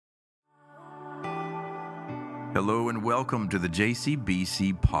Hello and welcome to the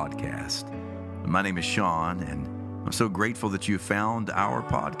JCBC podcast. My name is Sean, and I'm so grateful that you found our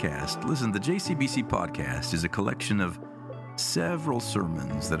podcast. Listen, the JCBC podcast is a collection of several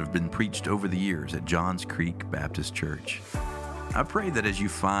sermons that have been preached over the years at Johns Creek Baptist Church. I pray that as you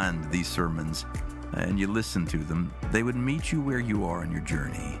find these sermons and you listen to them, they would meet you where you are in your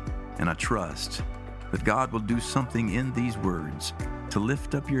journey. And I trust that God will do something in these words to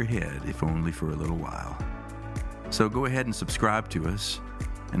lift up your head, if only for a little while. So go ahead and subscribe to us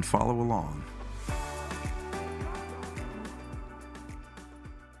and follow along.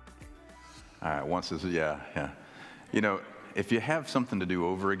 All right, yeah. You know, if you have something to do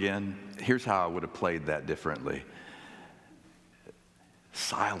over again, here's how I would have played that differently.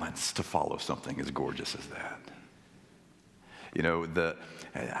 Silence to follow something as gorgeous as that. You know,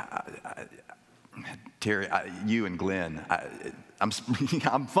 Terry, you and Glenn, I'm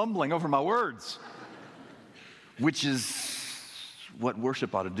fumbling over my words. Which is what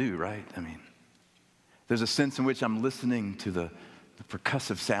worship ought to do, right? I mean, there's a sense in which I'm listening to the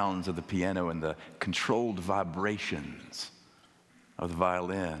percussive sounds of the piano and the controlled vibrations of the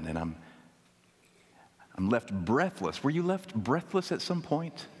violin, and I'm left breathless. Were you left breathless at some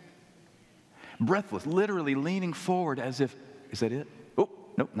point? Breathless, literally leaning forward as if, is that it? Oh,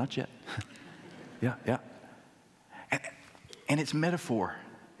 nope, not yet. Yeah. And it's metaphor,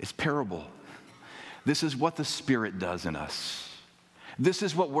 it's parable. This is what the Spirit does in us. This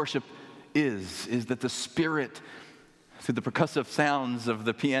is what worship is that the Spirit, through the percussive sounds of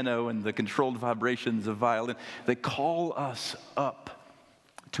the piano and the controlled vibrations of violin, they call us up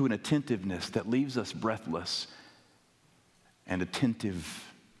to an attentiveness that leaves us breathless and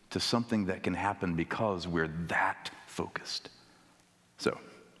attentive to something that can happen because we're that focused. So,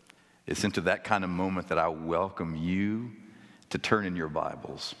 it's into that kind of moment that I welcome you to turn in your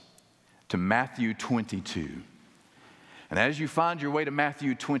Bibles to Matthew 22. And as you find your way to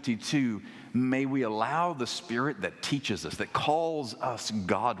Matthew 22, may we allow the Spirit that teaches us, that calls us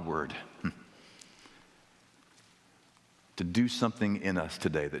Godward, to do something in us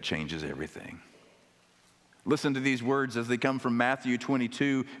today that changes everything. Listen to these words as they come from Matthew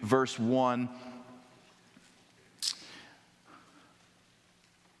 22, verse 1.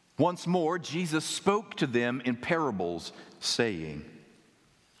 Once more, Jesus spoke to them in parables, saying,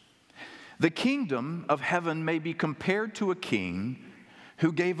 "The kingdom of heaven may be compared to a king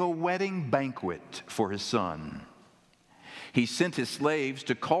who gave a wedding banquet for his son. He sent his slaves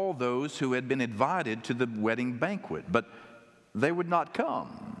to call those who had been invited to the wedding banquet, but they would not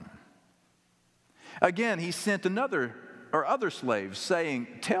come. Again, he sent other slaves, saying,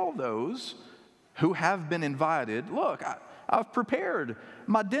 'Tell those who have been invited, look, I've prepared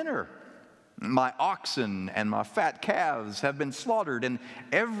my dinner. My oxen and my fat calves have been slaughtered, and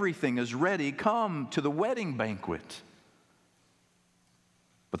everything is ready. Come to the wedding banquet.'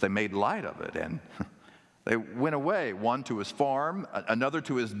 But they made light of it, and they went away, one to his farm, another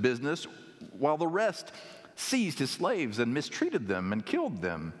to his business, while the rest seized his slaves and mistreated them and killed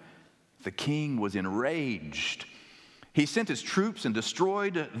them. The king was enraged. He sent his troops and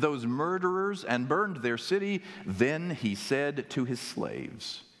destroyed those murderers and burned their city. Then he said to his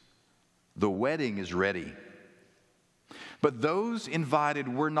slaves, 'The wedding is ready, but those invited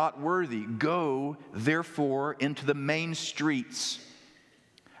were not worthy. Go, therefore, into the main streets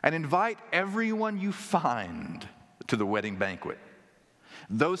and invite everyone you find to the wedding banquet.'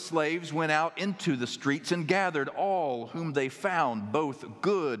 Those slaves went out into the streets and gathered all whom they found, both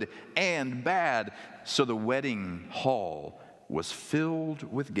good and bad. So the wedding hall was filled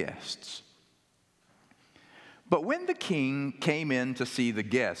with guests. But when the king came in to see the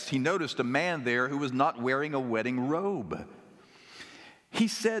guests, he noticed a man there who was not wearing a wedding robe. He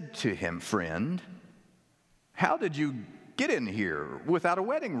said to him, 'Friend, how did you get in here without a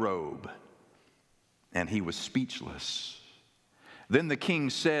wedding robe?' And he was speechless. Then the king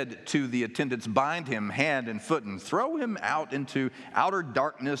said to the attendants, 'Bind him hand and foot and throw him out into outer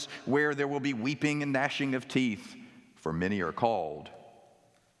darkness, where there will be weeping and gnashing of teeth. For many are called,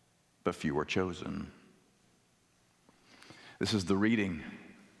 but few are chosen.'" This is the reading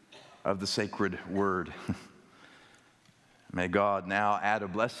of the sacred word. May God now add a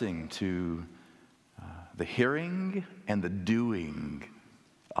blessing to the hearing and the doing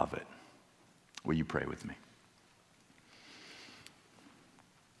of it. Will you pray with me?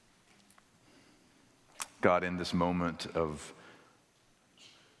 God, in this moment of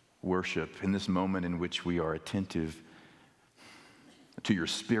worship, in this moment in which we are attentive to your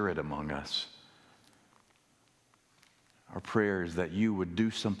Spirit among us, our prayer is that you would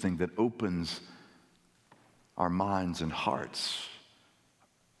do something that opens our minds and hearts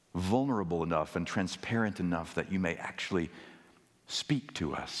vulnerable enough and transparent enough that you may actually speak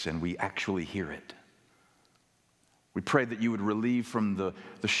to us and we actually hear it. We pray that you would relieve from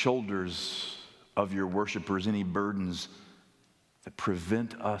the shoulders of your worshipers any burdens that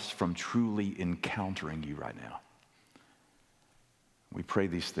prevent us from truly encountering you right now. We pray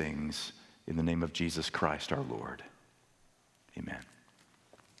these things in the name of Jesus Christ our Lord. Amen.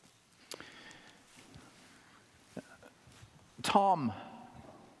 Tom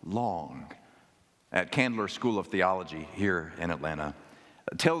Long at Candler School of Theology here in Atlanta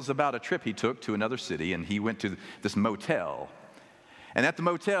tells about a trip he took to another city, and he went to this motel. And at the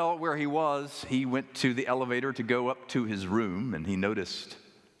motel where he was, he went to the elevator to go up to his room, and he noticed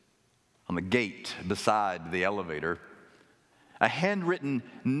on the gate beside the elevator a handwritten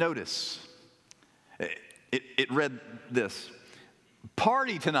notice. It read this: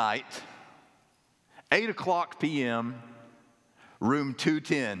 "Party tonight, 8:00 p.m., room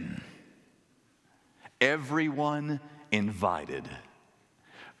 210. Everyone invited."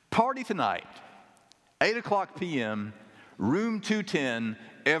 Party tonight, 8:00 p.m., room 210,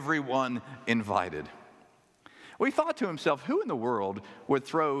 everyone invited. Well, he thought to himself, who in the world would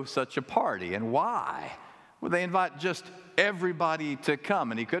throw such a party, and why would they invite just everybody to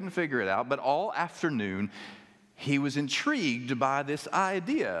come? And he couldn't figure it out, but all afternoon he was intrigued by this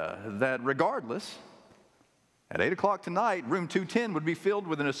idea that regardless, at 8:00 tonight, room 210 would be filled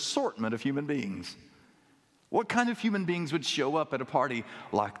with an assortment of human beings. What kind of human beings would show up at a party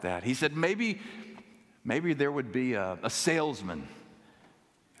like that? He said maybe there would be a salesman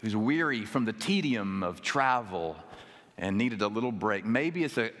who's weary from the tedium of travel and needed a little break. Maybe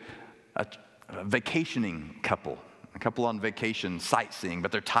it's a vacationing couple, a couple on vacation sightseeing,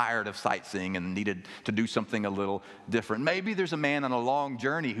 but they're tired of sightseeing and needed to do something a little different. Maybe there's a man on a long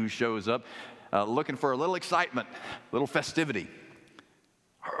journey who shows up looking for a little excitement, a little festivity.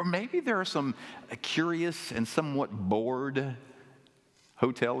 Or maybe there are some curious and somewhat bored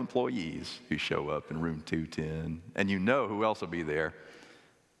hotel employees who show up in room 210. And you know who else will be there.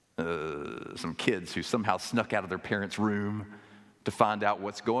 Some kids who somehow snuck out of their parents' room to find out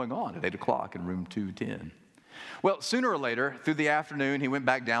what's going on at 8:00 in room 210. Well, sooner or later, through the afternoon, he went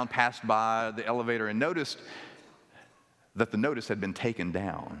back down, passed by the elevator, and noticed that the notice had been taken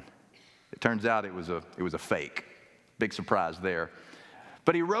down. It turns out it was a fake. Big surprise there.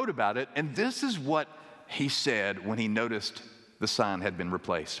 But he wrote about it, and this is what he said when he noticed the sign had been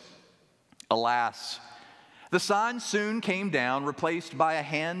replaced. "Alas, the sign soon came down, replaced by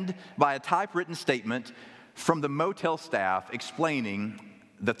a typewritten statement from the motel staff explaining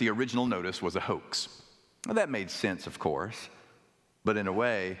that the original notice was a hoax." Well, that made sense, of course, but in a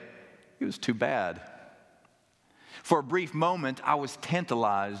way, it was too bad. For a brief moment, I was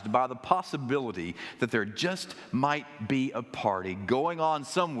tantalized by the possibility that there just might be a party going on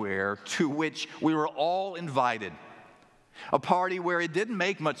somewhere to which we were all invited. A party where it didn't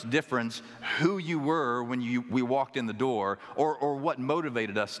make much difference who you were when we walked in the door or what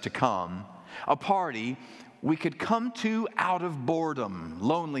motivated us to come. A party we could come to out of boredom,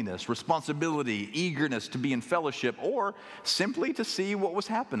 loneliness, responsibility, eagerness to be in fellowship, or simply to see what was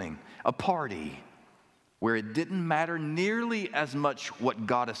happening. A party where it didn't matter nearly as much what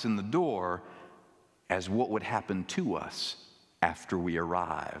got us in the door as what would happen to us after we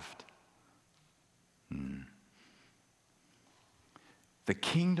arrived. The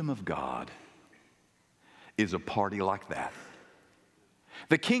kingdom of God is a party like that.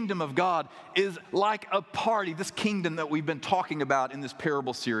 The kingdom of God is like a party, this kingdom that we've been talking about in this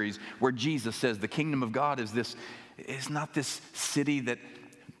parable series, where Jesus says the kingdom of God is not this city that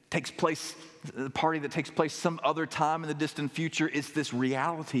takes place, the party that takes place some other time in the distant future. It's this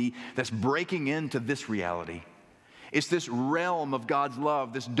reality that's breaking into this reality. It's this realm of God's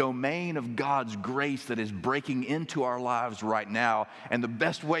love, this domain of God's grace that is breaking into our lives right now. And the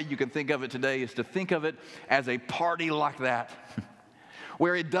best way you can think of it today is to think of it as a party like that,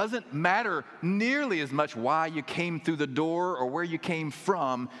 where it doesn't matter nearly as much why you came through the door or where you came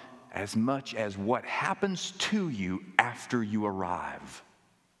from, as much as what happens to you after you arrive.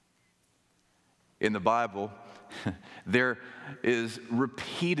 In the Bible, there is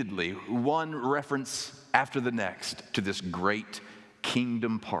repeatedly one reference after the next to this great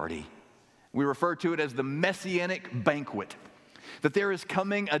kingdom party. We refer to it as the Messianic banquet, that there is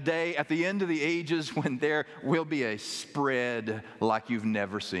coming a day at the end of the ages when there will be a spread like you've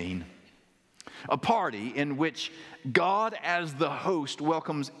never seen. A party in which God as the host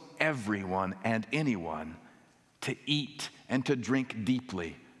welcomes everyone and anyone to eat and to drink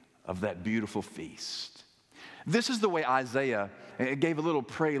deeply of that beautiful feast. This is the way Isaiah gave a little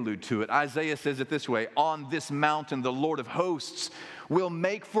prelude to it. Isaiah says it this way: on this mountain, the Lord of hosts will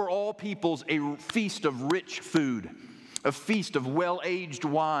make for all peoples a feast of rich food, a feast of well-aged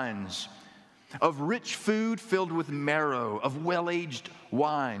wines, of rich food filled with marrow, of well-aged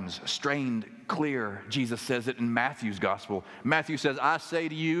wines strained clear. Jesus says it in Matthew's gospel. Matthew says, I say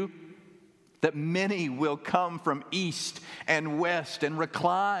to you that many will come from east and west and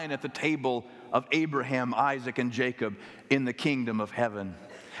recline at the table of Abraham, Isaac, and Jacob in the kingdom of heaven.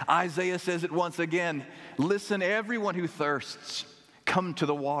 Isaiah says it once again: listen, everyone who thirsts, come to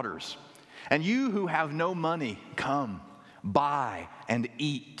the waters. And you who have no money, come, buy and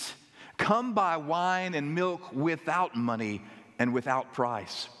eat. Come buy wine and milk without money and without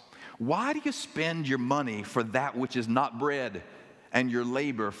price. Why do you spend your money for that which is not bread, and your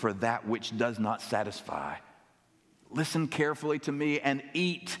labor for that which does not satisfy? Listen carefully to me and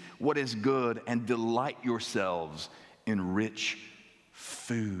eat what is good, and delight yourselves in rich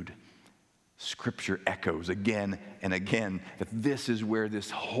food. Scripture echoes again and again that this is where this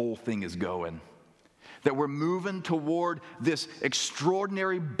whole thing is going. That we're moving toward this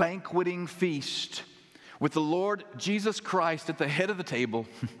extraordinary banqueting feast with the Lord Jesus Christ at the head of the table,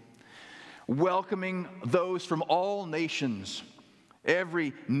 welcoming those from all nations.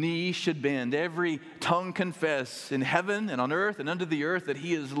 Every knee should bend, every tongue confess in heaven and on earth and under the earth that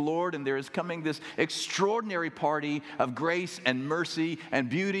He is Lord, and there is coming this extraordinary party of grace and mercy and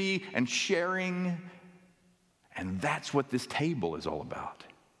beauty and sharing. And that's what this table is all about.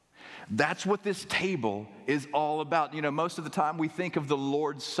 That's what this table is all about. You know, most of the time we think of the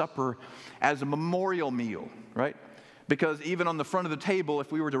Lord's Supper as a memorial meal, right? Because even on the front of the table,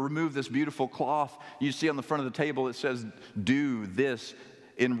 if we were to remove this beautiful cloth, you see on the front of the table it says, do this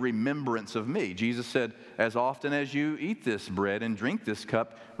in remembrance of me. Jesus said, as often as you eat this bread and drink this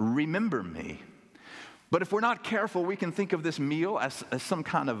cup, remember me. But if we're not careful, we can think of this meal as some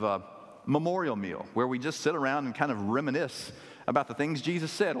kind of a memorial meal where we just sit around and kind of reminisce about the things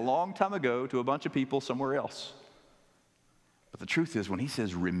Jesus said a long time ago to a bunch of people somewhere else. But the truth is, when He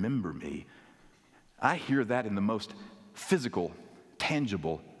says, remember me, I hear that in the most physical,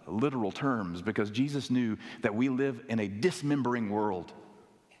 tangible, literal terms, because Jesus knew that we live in a dismembering world.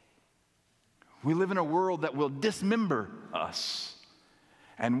 We live in a world that will dismember us.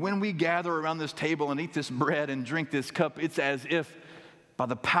 And when we gather around this table and eat this bread and drink this cup, it's as if by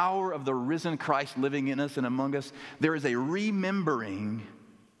the power of the risen Christ living in us and among us, there is a remembering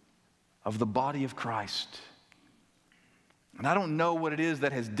of the body of Christ. And I don't know what it is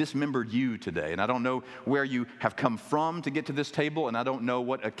that has dismembered you today, and I don't know where you have come from to get to this table, and I don't know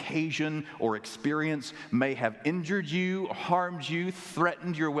what occasion or experience may have injured you, harmed you,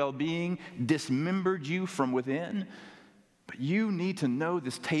 threatened your well-being, dismembered you from within. But you need to know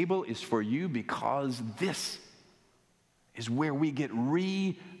this table is for you, because this is where we get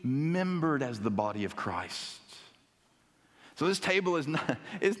remembered as the body of Christ. So this table is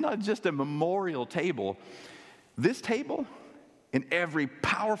not just a memorial table. This table, in every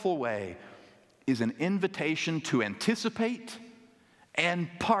powerful way, is an invitation to anticipate and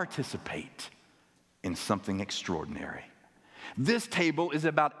participate in something extraordinary. This table is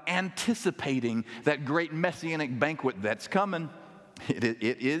about anticipating that great messianic banquet that's coming.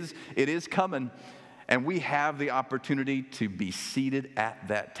 It is coming. And we have the opportunity to be seated at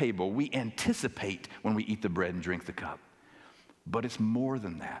that table. We anticipate when we eat the bread and drink the cup. But it's more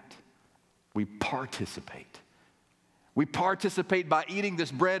than that. We participate. We participate by eating this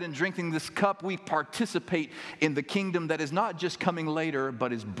bread and drinking this cup. We participate in the kingdom that is not just coming later,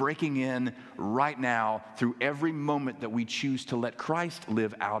 but is breaking in right now through every moment that we choose to let Christ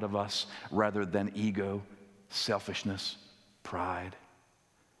live out of us rather than ego, selfishness, pride.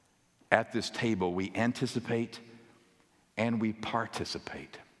 At this table, we anticipate and we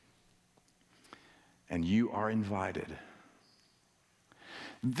participate. And you are invited.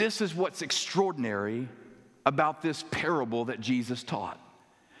 This is what's extraordinary about this parable that Jesus taught.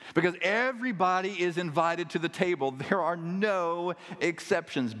 Because everybody is invited to the table. There are no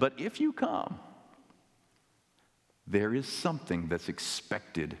exceptions. But if you come, there is something that's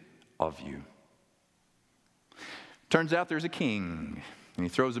expected of you. Turns out there's a king, and he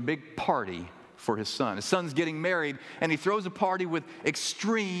throws a big party for his son. His son's getting married, and he throws a party with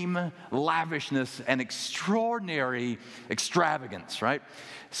extreme lavishness and extraordinary extravagance, right?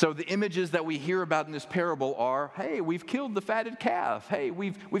 So the images that we hear about in this parable are, hey, we've killed the fatted calf. Hey,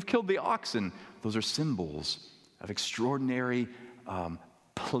 we've killed the oxen. Those are symbols of extraordinary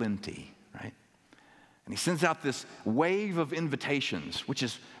plenty, right? And he sends out this wave of invitations, which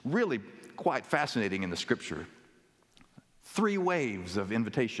is really quite fascinating in the Scripture. 3 waves of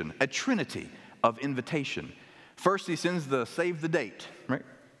invitation, a trinity of invitation. First, he sends the save the date, right?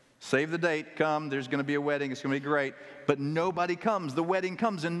 Save the date, come, there's going to be a wedding, it's going to be great. But nobody comes. The wedding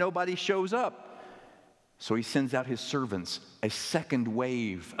comes and nobody shows up. So he sends out his servants, a second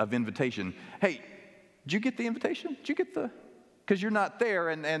wave of invitation. Hey, did you get the invitation? Did you get the... Because you're not there,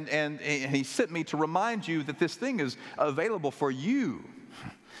 and he sent me to remind you that this thing is available for you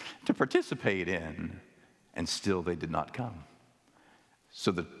to participate in. And still they did not come.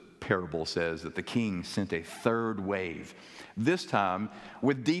 So the parable says that the king sent a third wave, this time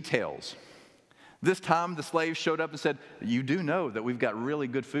with details. This time the slaves showed up and said, you do know that we've got really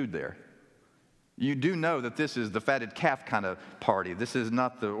good food there. You do know that this is the fatted calf kind of party. This is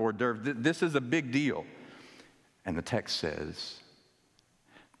not the hors d'oeuvre. This is a big deal. And the text says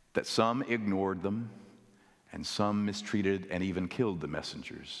that some ignored them and some mistreated and even killed the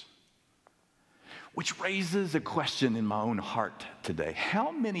messengers. Which raises a question in my own heart today.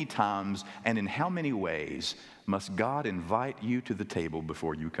 How many times and in how many ways must God invite you to the table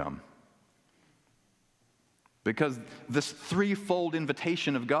before you come? Because this threefold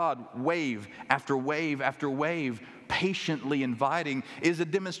invitation of God, wave after wave after wave, patiently inviting, is a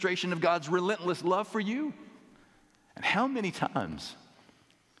demonstration of God's relentless love for you. And how many times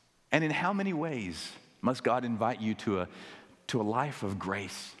and in how many ways must God invite you to a life of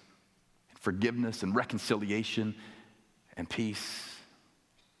grace, forgiveness and reconciliation and peace?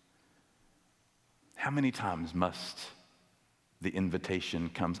 How many times must the invitation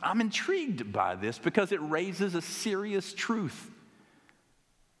come? I'm intrigued by this because it raises a serious truth.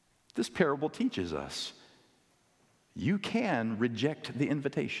 This parable teaches us you can reject the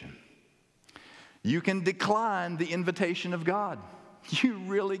invitation. You can decline the invitation of God. You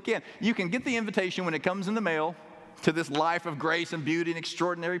really can. You can get the invitation when it comes in the mail to this life of grace and beauty and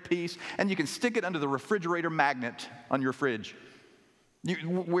extraordinary peace, and you can stick it under the refrigerator magnet on your fridge,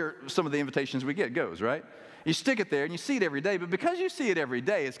 where some of the invitations we get goes, right? You stick it there, and you see it every day, but because you see it every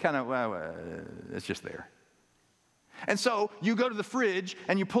day, it's kind of, well, it's just there. And so you go to the fridge,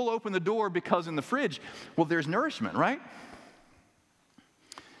 and you pull open the door because in the fridge, well, there's nourishment, right?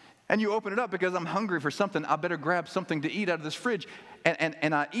 And you open it up because I'm hungry for something. I better grab something to eat out of this fridge.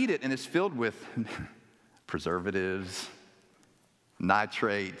 And I eat it, and it's filled with preservatives,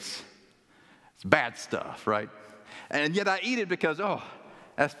 nitrates. It's bad stuff, right? And yet I eat it because, oh,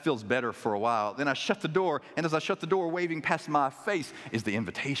 that feels better for a while. Then I shut the door, and as I shut the door, waving past my face is the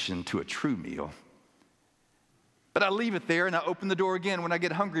invitation to a true meal. But I leave it there, and I open the door again when I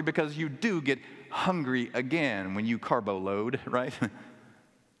get hungry, because you do get hungry again when you carbo load, right?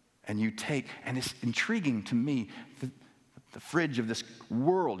 And you take, and it's intriguing to me, the fridge of this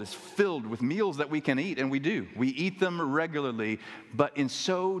world is filled with meals that we can eat, and we do. We eat them regularly, but in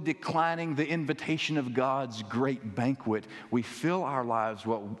so declining the invitation of God's great banquet, we fill our lives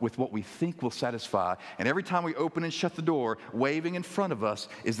with what we think will satisfy. And every time we open and shut the door, waving in front of us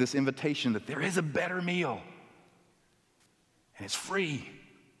is this invitation that there is a better meal, and it's free.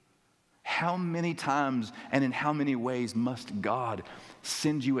 How many times and in how many ways must God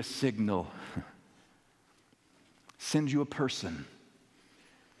send you a signal, send you a person,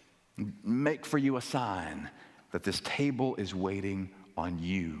 make for you a sign that this table is waiting on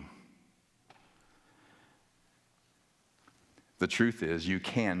you? The truth is, you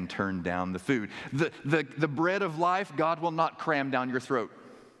can turn down the food. The bread of life, God will not cram down your throat.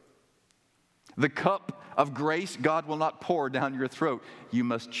 The cup of grace, God will not pour down your throat. You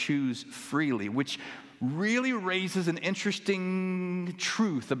must choose freely, which really raises an interesting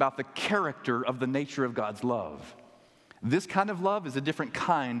truth about the character of the nature of God's love. This kind of love is a different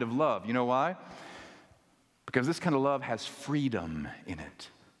kind of love. You know why? Because this kind of love has freedom in it.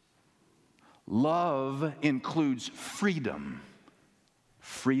 Love includes freedom.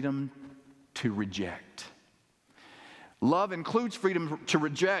 Freedom to reject. Love includes freedom to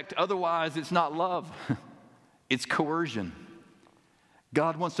reject. Otherwise, it's not love. It's coercion.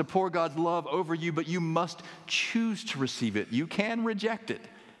 God wants to pour God's love over you, but you must choose to receive it. You can reject it.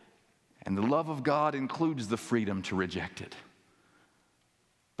 And the love of God includes the freedom to reject it.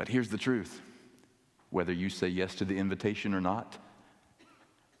 But here's the truth. Whether you say yes to the invitation or not,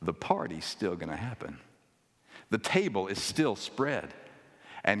 the party's still going to happen. The table is still spread.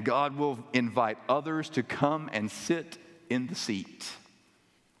 And God will invite others to come and sit in the seat.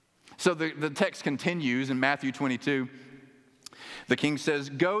 So the text continues in Matthew 22. The king says,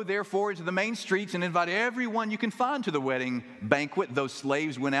 "Go therefore into the main streets and invite everyone you can find to the wedding banquet." Those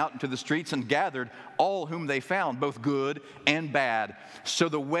slaves went out into the streets and gathered all whom they found, both good and bad. So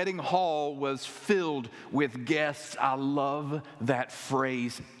the wedding hall was filled with guests. I love that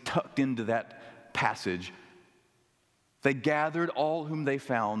phrase tucked into that passage. They gathered all whom they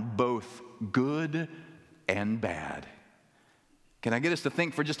found, both good and bad. Can I get us to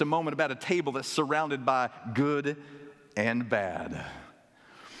think for just a moment about a table that's surrounded by good and bad?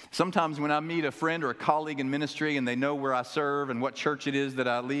 Sometimes when I meet a friend or a colleague in ministry and they know where I serve and what church it is that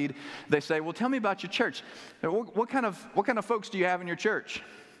I lead, they say, well, tell me about your church. What kind of folks do you have in your church?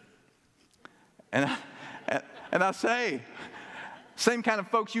 And I say, same kind of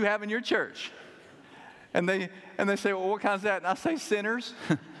folks you have in your church. And they say, well, what kind is that? And I say, sinners,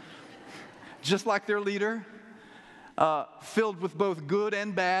 just like their leader, filled with both good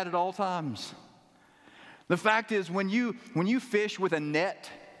and bad at all times. The fact is, when you fish with a net,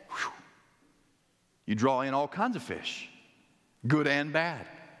 you draw in all kinds of fish, good and bad.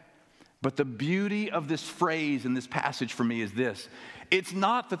 But the beauty of this phrase in this passage for me is this. It's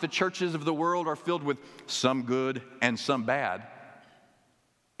not that the churches of the world are filled with some good and some bad.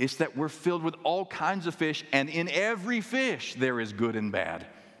 It's that we're filled with all kinds of fish, and in every fish there is good and bad.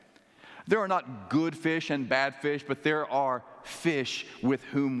 There are not good fish and bad fish, but there are fish with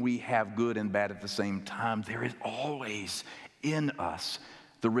whom we have good and bad at the same time. There is always in us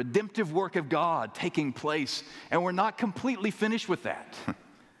the redemptive work of God taking place, and we're not completely finished with that.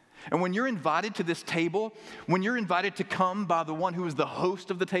 And when you're invited to this table, when you're invited to come by the one who is the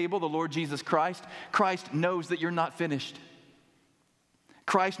host of the table, the Lord Jesus Christ, Christ knows that you're not finished.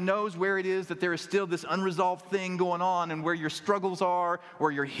 Christ knows where it is that there is still this unresolved thing going on, and where your struggles are,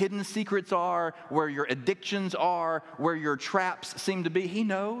 where your hidden secrets are, where your addictions are, where your traps seem to be. He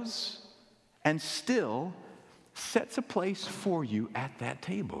knows, and still sets a place for you at that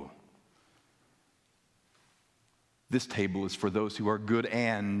table. This table is for those who are good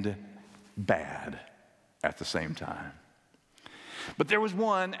and bad at the same time. But there was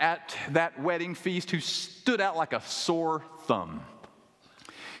one at that wedding feast who stood out like a sore thumb.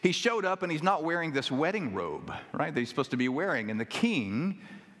 He showed up and he's not wearing this wedding robe, right, that he's supposed to be wearing. And the king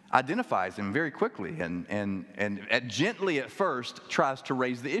identifies him very quickly and gently at first tries to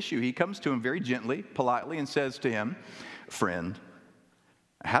raise the issue. He comes to him very gently, politely, and says to him, friend,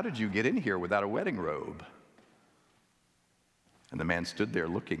 how did you get in here without a wedding robe? And the man stood there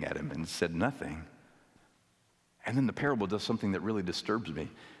looking at him and said nothing. And then the parable does something that really disturbs me.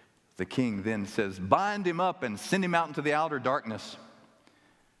 The king then says, bind him up and send him out into the outer darkness.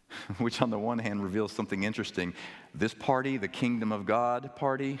 Which on the one hand reveals something interesting. This party, the kingdom of God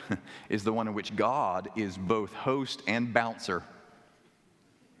party, is the one in which God is both host and bouncer.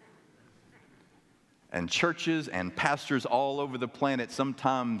 And churches and pastors all over the planet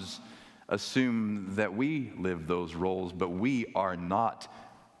sometimes assume that we live those roles, but we are not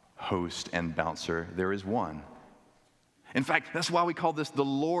host and bouncer. There is one. In fact, that's why we call this the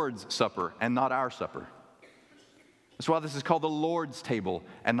Lord's Supper and not our supper. That's why this is called the Lord's table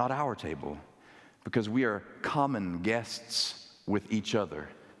and not our table, because we are common guests with each other.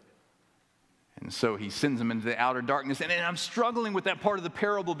 And so he sends them into the outer darkness. And I'm struggling with that part of the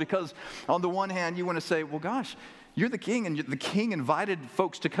parable because on the one hand, you want to say, well, gosh, you're the king, and the king invited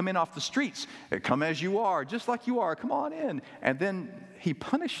folks to come in off the streets. Come as you are, just like you are, come on in. And then he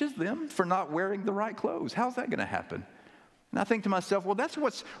punishes them for not wearing the right clothes. How's that going to happen? And I think to myself, well, that's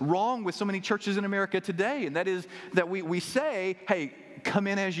what's wrong with so many churches in America today, and that is that we say, hey, come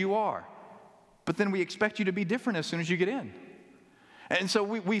in as you are, but then we expect you to be different as soon as you get in. And so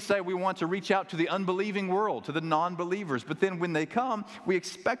we say we want to reach out to the unbelieving world, to the non-believers, but then when they come, we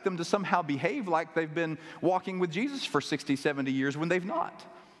expect them to somehow behave like they've been walking with Jesus for 60, 70 years when they've not.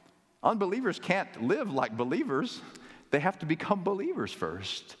 Unbelievers can't live like believers. They have to become believers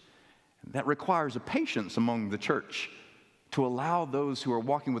first. That requires a patience among the church to allow those who are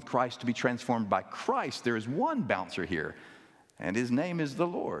walking with Christ to be transformed by Christ. There is one bouncer here, and his name is the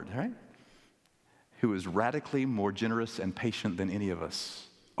Lord, right? Who is radically more generous and patient than any of us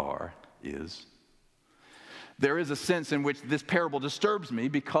is. There is a sense in which this parable disturbs me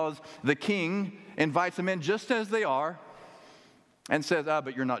because the king invites them in just as they are and says,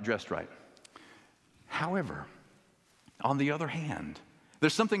 but you're not dressed right. However, on the other hand,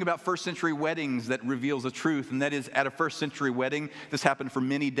 there's something about first century weddings that reveals a truth, and that is at a first century wedding, this happened for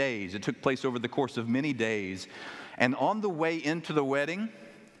many days. It took place over the course of many days. And on the way into the wedding,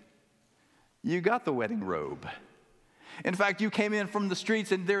 you got the wedding robe. In fact, you came in from the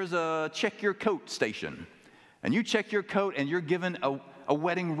streets and there's a check your coat station. And you check your coat and you're given a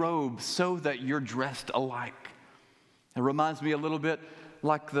wedding robe so that you're dressed alike. It reminds me a little bit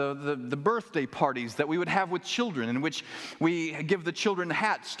like the birthday parties that we would have with children, in which we give the children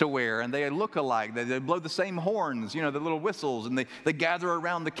hats to wear and they look alike. They blow the same horns, the little whistles, and they gather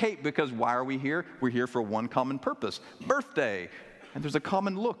around the cake because why are we here? We're here for one common purpose, birthday. And there's a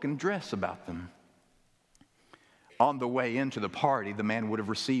common look and dress about them. On the way into the party, the man would have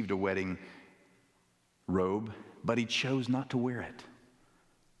received a wedding robe, but he chose not to wear it.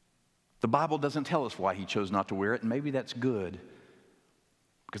 The Bible doesn't tell us why he chose not to wear it, and maybe that's good.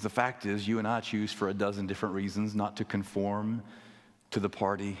 Because the fact is, you and I choose for a dozen different reasons not to conform to the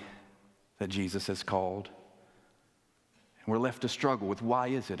party that Jesus has called. And we're left to struggle with why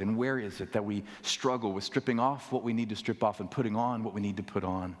is it and where is it that we struggle with stripping off what we need to strip off and putting on what we need to put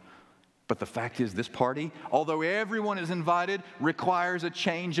on. But the fact is, this party, although everyone is invited, requires a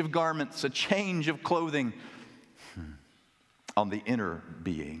change of garments, a change of clothing on the inner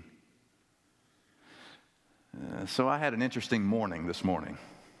being. So I had an interesting morning this morning.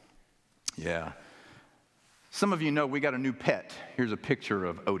 Yeah. Some of you know we got a new pet. Here's a picture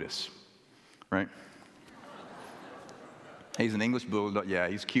of Otis, right? He's an English bulldog. Yeah,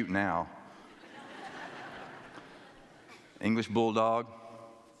 he's cute now. English bulldog.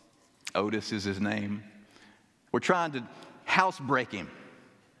 Otis is his name. We're trying to housebreak him.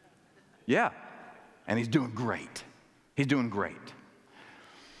 Yeah, and he's doing great. He's doing great.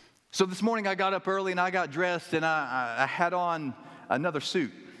 So this morning I got up early and I got dressed and I had on another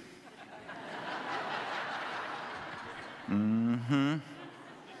suit. And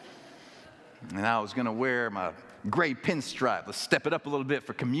I was going to wear my gray pinstripe. Let's step it up a little bit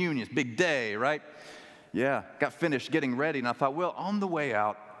for communion. It's a big day, right? Yeah, got finished getting ready and I thought, well, on the way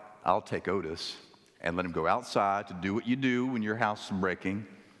out, I'll take Otis and let him go outside to do what you do when you're housebreaking.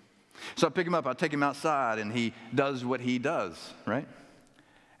 So I pick him up, I take him outside, and he does what he does, right?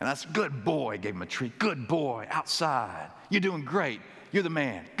 And I said, good boy, gave him a treat. Good boy, outside. You're doing great. You're the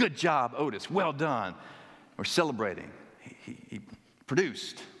man. Good job, Otis. Well done. We're celebrating. He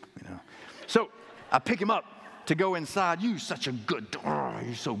produced, you know. So I pick him up to go inside. You're such a good,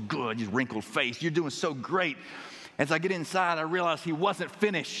 you're so good. You're wrinkled face. You're doing so great. As I get inside, I realize he wasn't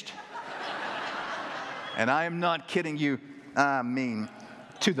finished. And I am not kidding you. I mean,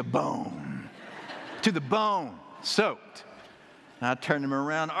 to the bone. To the bone, soaked. And I turned him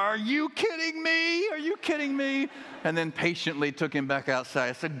around. Are you kidding me? Are you kidding me? And then patiently took him back outside.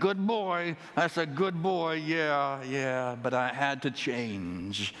 I said, good boy. I said, good boy. Yeah. But I had to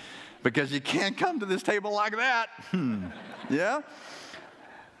change because you can't come to this table like that. Yeah?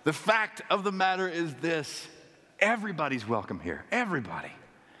 The fact of the matter is this. Everybody's welcome here. Everybody.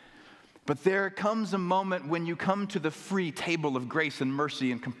 But there comes a moment when you come to the free table of grace and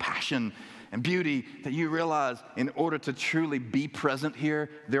mercy and compassion and beauty that you realize in order to truly be present here,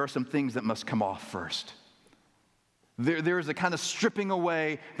 there are some things that must come off first. There is a kind of stripping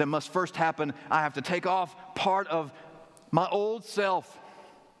away that must first happen. I have to take off part of my old self.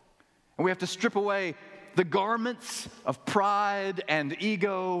 And we have to strip away the garments of pride and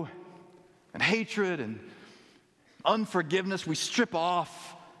ego and hatred and unforgiveness. We strip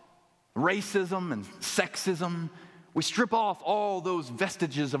off racism and sexism. We strip off all those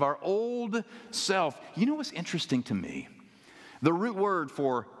vestiges of our old self. You know what's interesting to me? The root word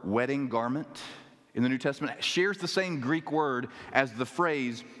for wedding garment in the New Testament shares the same Greek word as the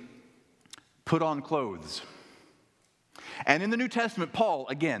phrase put on clothes. And in the New Testament, Paul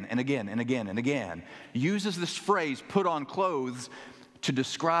again and again and again and again uses this phrase put on clothes to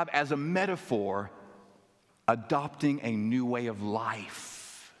describe as a metaphor adopting a new way of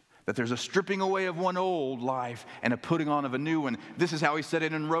life. That there's a stripping away of one old life and a putting on of a new one. This is how he said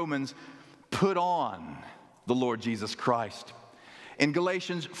it in Romans, put on the Lord Jesus Christ. In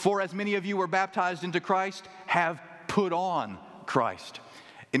Galatians, for as many of you were baptized into Christ, have put on Christ.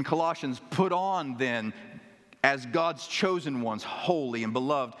 In Colossians, put on then, as God's chosen ones, holy and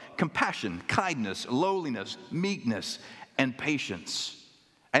beloved, compassion, kindness, lowliness, meekness, and patience.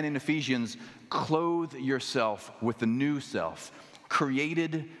 And in Ephesians, clothe yourself with the new self,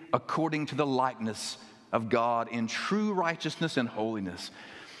 created according to the likeness of God in true righteousness and holiness.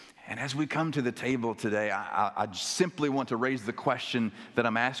 And as we come to the table today, I simply want to raise the question that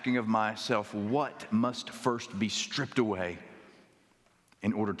I'm asking of myself, what must first be stripped away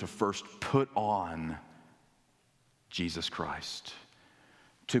in order to first put on Jesus Christ?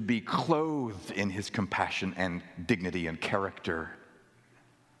 To be clothed in his compassion and dignity and character.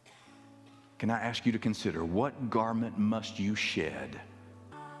 Can I ask you to consider, what garment must you shed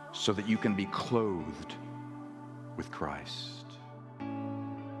so that you can be clothed with Christ?